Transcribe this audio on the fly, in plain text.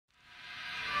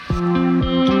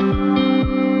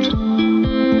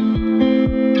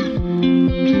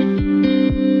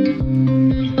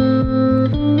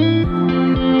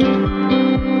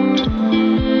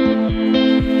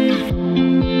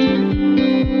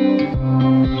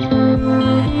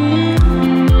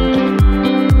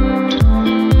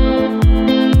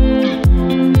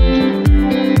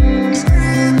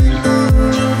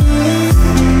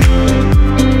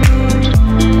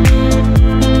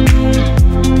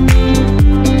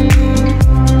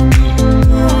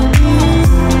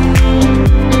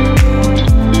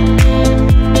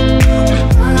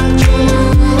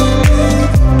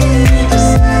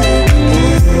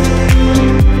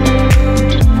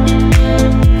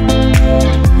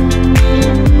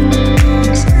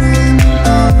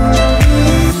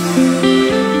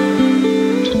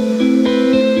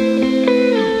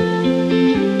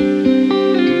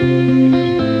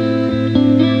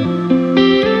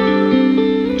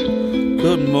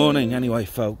Good morning anyway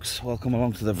folks, welcome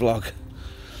along to the vlog.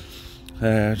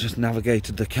 Just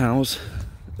navigated the cows,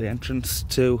 the entrance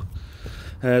to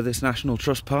this National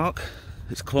Trust Park.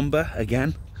 It's Clumber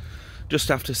again, just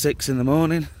after 6 in the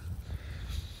morning,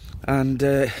 and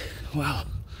well,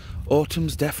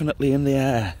 autumn's definitely in the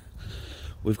air.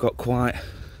 We've got quite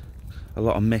a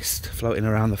lot of mist floating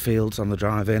around the fields on the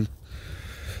drive in,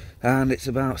 and it's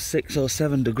about 6 or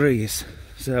 7 degrees,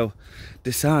 so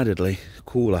decidedly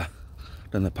cooler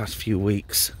than the past few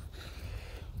weeks.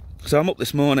 So I'm up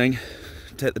this morning,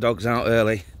 take the dogs out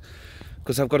early,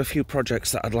 because I've got a few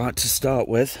projects that I'd like to start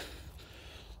with.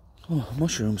 Oh,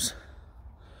 mushrooms.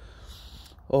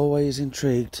 Always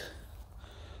intrigued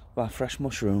by fresh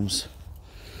mushrooms.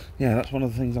 Yeah, that's one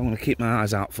of the things I'm going to keep my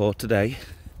eyes out for today.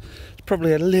 It's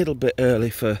probably a little bit early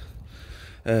for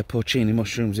porcini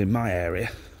mushrooms in my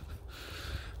area,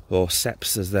 or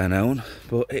ceps as they're known,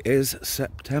 but it is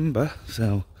September,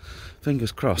 so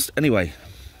fingers crossed. Anyway,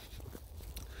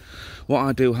 what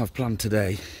I do have planned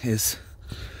today is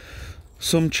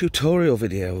some tutorial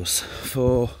videos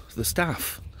for the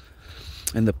staff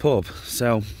in the pub.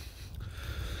 So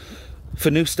for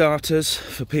new starters,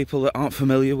 for people that aren't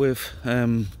familiar with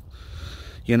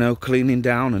you know, cleaning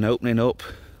down and opening up,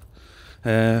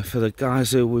 for the guys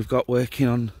who we've got working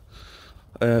on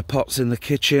pots in the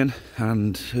kitchen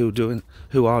and who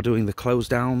are doing the close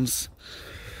downs,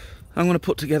 I'm going to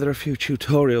put together a few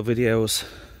tutorial videos,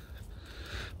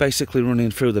 basically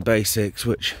running through the basics,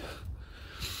 which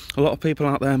a lot of people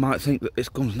out there might think that this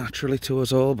comes naturally to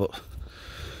us all, but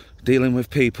dealing with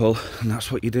people, and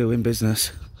that's what you do in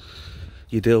business,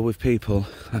 you deal with people,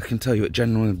 I can tell you it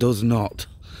generally does not.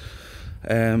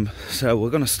 So we're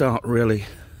going to start really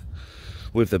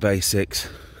with the basics.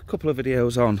 A couple of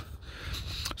videos on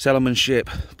cellarmanship,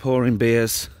 pouring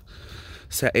beers,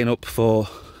 setting up for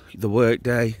the work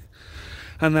day,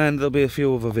 and then there'll be a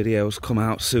few other videos come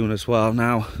out soon as well.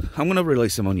 Now, I'm going to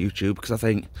release them on YouTube because I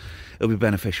think it'll be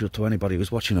beneficial to anybody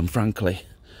who's watching them, frankly.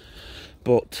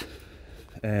 But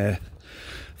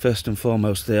first and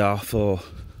foremost, they are for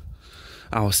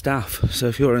our staff. So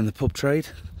if you're in the pub trade,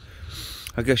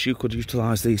 I guess you could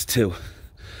utilise these too.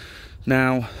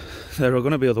 Now, there are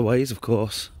going to be other ways, of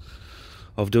course,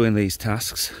 of doing these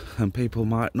tasks, and people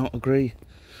might not agree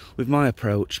with my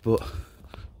approach, but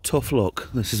tough luck.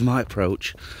 This is my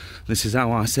approach. This is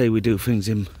how I say we do things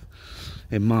in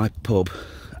my pub,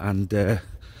 and there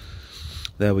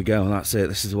we go. That's it.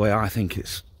 This is the way I think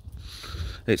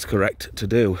it's correct to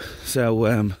do. So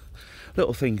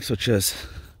little things such as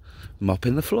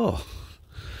mopping the floor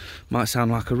might sound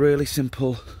like a really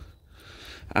simple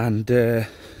and a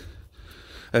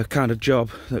kind of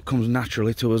job that comes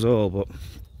naturally to us all, but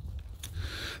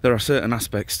there are certain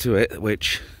aspects to it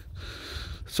which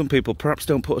some people perhaps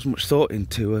don't put as much thought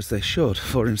into as they should.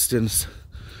 For instance,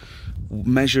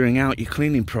 measuring out your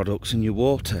cleaning products and your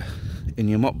water in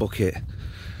your mop bucket.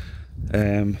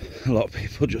 A lot of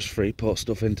people just free pour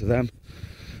stuff into them.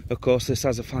 Of course, this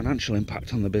has a financial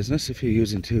impact on the business if you're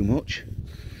using too much,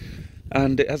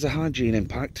 and it has a hygiene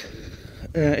impact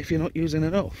if you're not using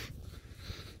enough.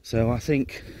 So I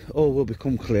think all will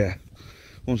become clear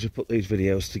once we put these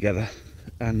videos together,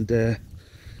 and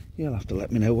you'll have to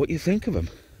let me know what you think of them.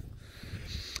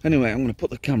 Anyway, I'm going to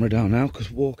put the camera down now because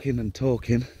walking and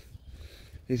talking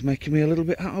is making me a little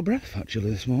bit out of breath actually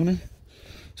this morning.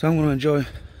 So I'm going to enjoy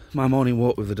my morning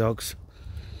walk with the dogs,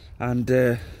 and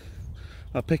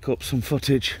I'll pick up some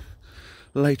footage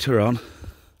later on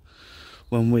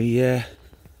when we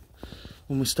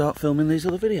start filming these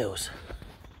other videos.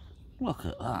 Look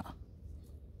at that.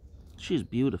 She's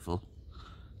beautiful.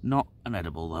 Not an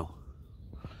edible though.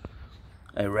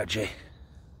 Hey Reggie.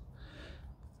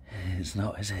 It's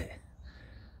not, is it?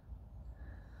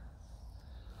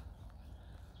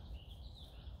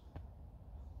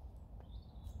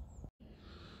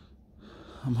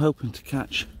 I'm hoping to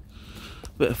catch a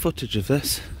bit of footage of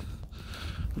this.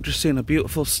 I've just seen a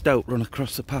beautiful stoat run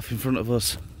across the path in front of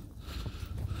us,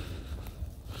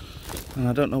 and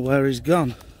I don't know where he's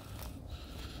gone.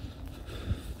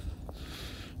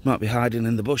 Might be hiding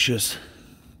in the bushes,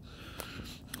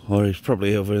 or he's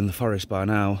probably over in the forest by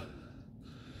now.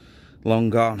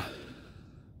 Long gone.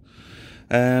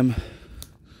 I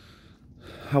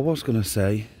was going to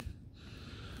say,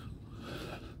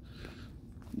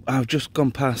 I've just gone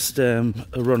past a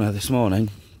runner this morning,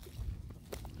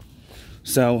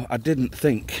 so I didn't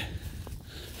think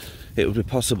it would be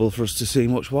possible for us to see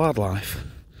much wildlife,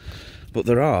 but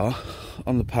there are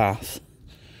on the path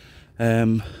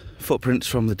footprints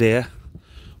from the deer,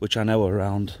 which I know are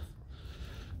around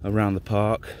the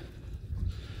park,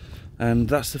 and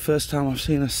that's the first time I've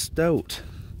seen a stoat.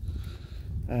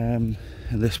 in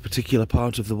this particular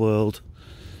part of the world.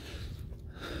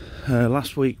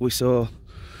 Last week we saw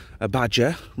a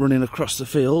badger running across the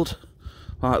field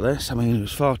like this. I mean, it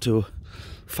was far too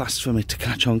fast for me to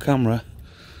catch on camera.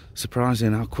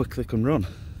 Surprising how quick they can run.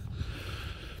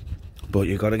 But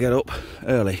you've got to get up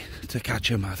early to catch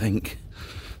them, I think.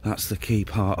 That's the key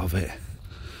part of it.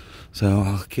 So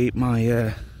I'll keep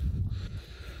my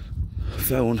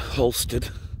phone holstered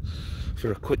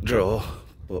for a quick draw,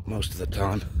 but most of the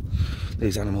time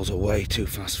these animals are way too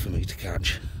fast for me to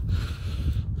catch.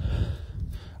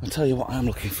 I'll tell you what I'm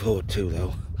looking forward to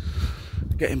though.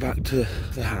 Getting back to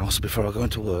the house before I go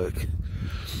into work.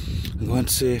 I'm going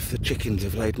to see if the chickens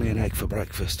have laid me an egg for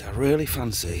breakfast. I really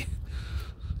fancy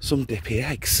some dippy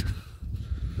eggs.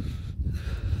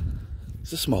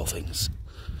 It's the small things.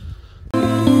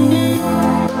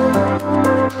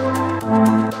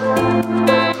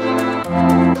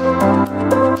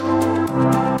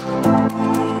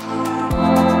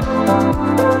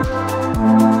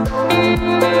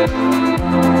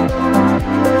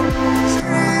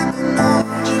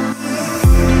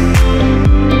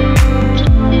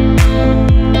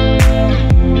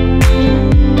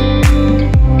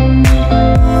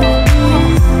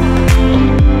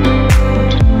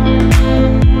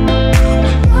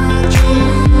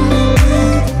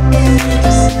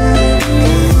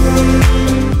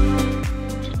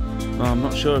 I'm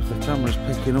not sure if the camera's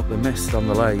picking up the mist on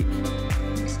the lake.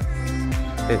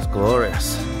 It's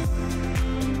glorious.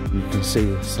 You can see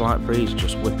a slight breeze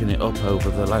just whipping it up over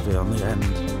the levee on the end.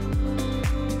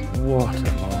 What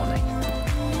a morning.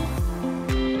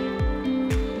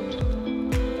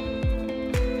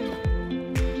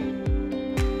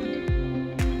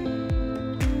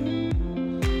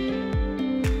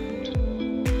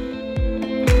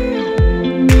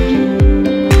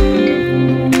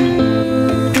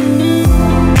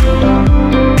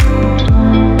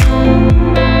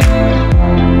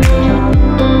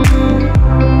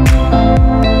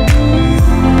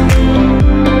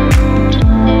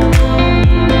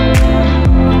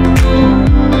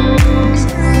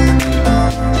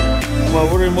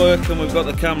 And we've got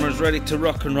the cameras ready to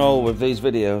rock and roll with these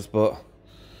videos, but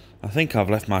I think I've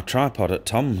left my tripod at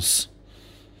Tom's.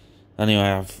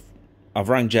 Anyway, I've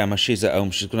rang Gemma, she's at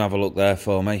home, she's going to have a look there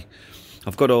for me.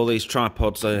 I've got all these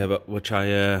tripods there, which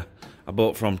I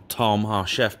bought from Tom, our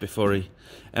chef, before he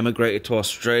emigrated to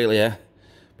Australia,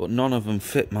 but none of them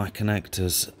fit my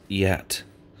connectors yet.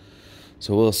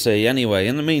 So we'll see. Anyway,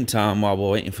 in the meantime, while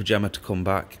we're waiting for Gemma to come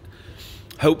back,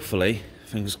 hopefully,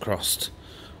 fingers crossed,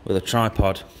 with a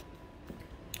tripod,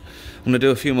 I'm going to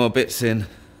do a few more bits in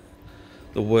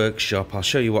the workshop. I'll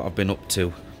show you what I've been up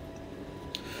to.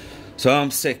 So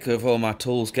I'm sick of all my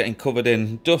tools getting covered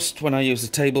in dust when I use the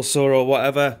table saw or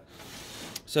whatever.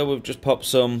 So we've just popped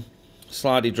some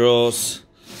slidey drawers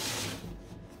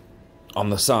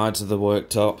on the sides of the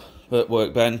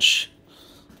workbench.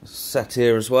 Set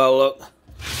here as well, look.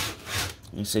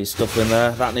 You can see stuff in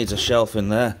there. That needs a shelf in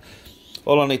there.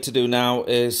 All I need to do now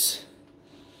is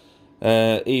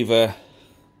either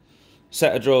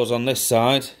set of drawers on this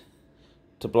side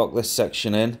to block this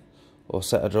section in, or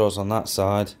set of drawers on that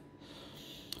side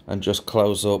and just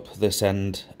close up this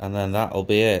end, and then that'll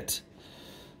be it.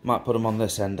 Might put them on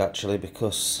this end actually,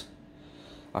 because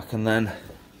I can then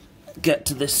get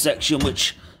to this section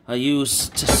which I use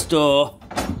to store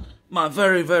my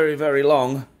very, very, very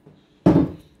long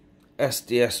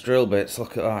SDS drill bits.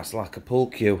 Look at that, it's like a pool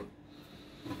cue.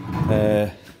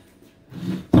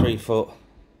 3 foot,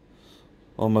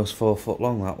 almost 4 foot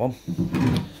long, that one.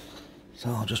 So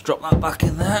I'll just drop that back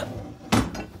in there.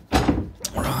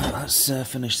 Right, let's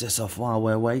finish this off while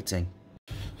we're waiting.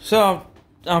 So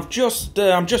I'm just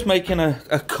making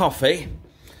a coffee,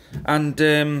 and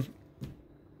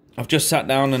I've just sat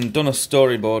down and done a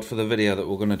storyboard for the video that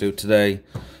we're going to do today.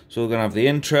 So we're going to have the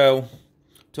intro,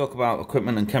 talk about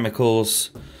equipment and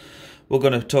chemicals. We're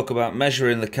going to talk about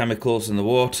measuring the chemicals in the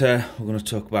water. We're going to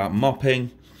talk about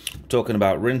mopping, talking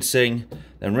about rinsing,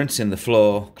 then rinsing the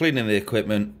floor, cleaning the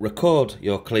equipment, record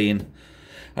your clean,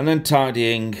 and then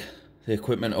tidying the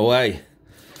equipment away.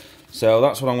 So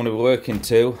that's what I'm going to be working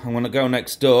to. I'm going to go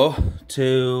next door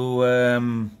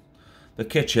to the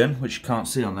kitchen, which you can't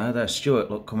see on there. There's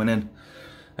Stuart, look, coming in.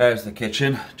 There's the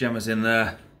kitchen. Gemma's in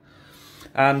there.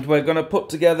 And we're going to put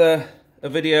together a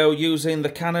video using the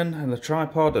Canon and the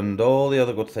tripod and all the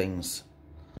other good things.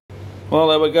 Well,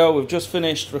 there we go. We've just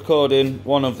finished recording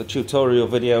one of the tutorial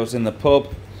videos in the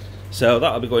pub. So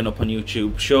that'll be going up on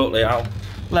YouTube shortly. I'll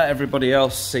let everybody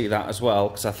else see that as well,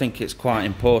 because I think it's quite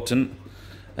important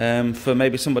for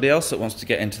maybe somebody else that wants to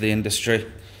get into the industry.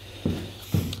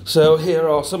 So here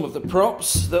are some of the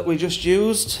props that we just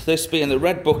used. This being the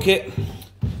red bucket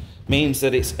means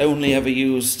that it's only ever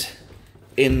used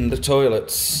in the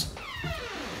toilets.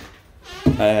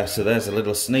 So there's a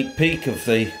little sneak peek of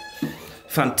the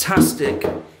fantastic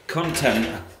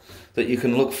content that you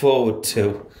can look forward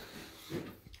to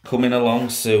coming along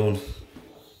soon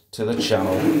to the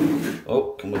channel.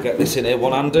 Oh, can we get this in here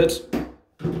one-handed?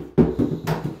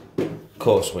 Of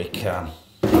course we can.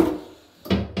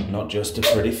 Not just a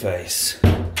pretty face.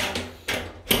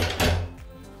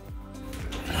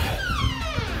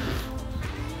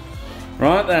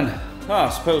 Right then, I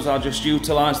suppose I'll just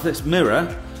utilise this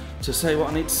mirror to say what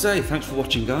I need to say. Thanks for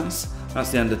watching, guys.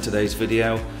 That's the end of today's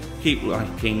video. Keep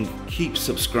liking, keep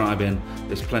subscribing.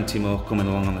 There's plenty more coming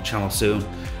along on the channel soon.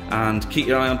 And keep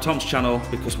your eye on Tom's channel,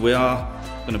 because we are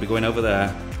going to be going over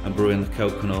there and brewing the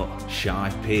coconut shy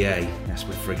PA. Yes,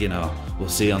 we friggin' are. We'll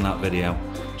see you on that video.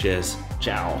 Cheers.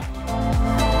 Ciao.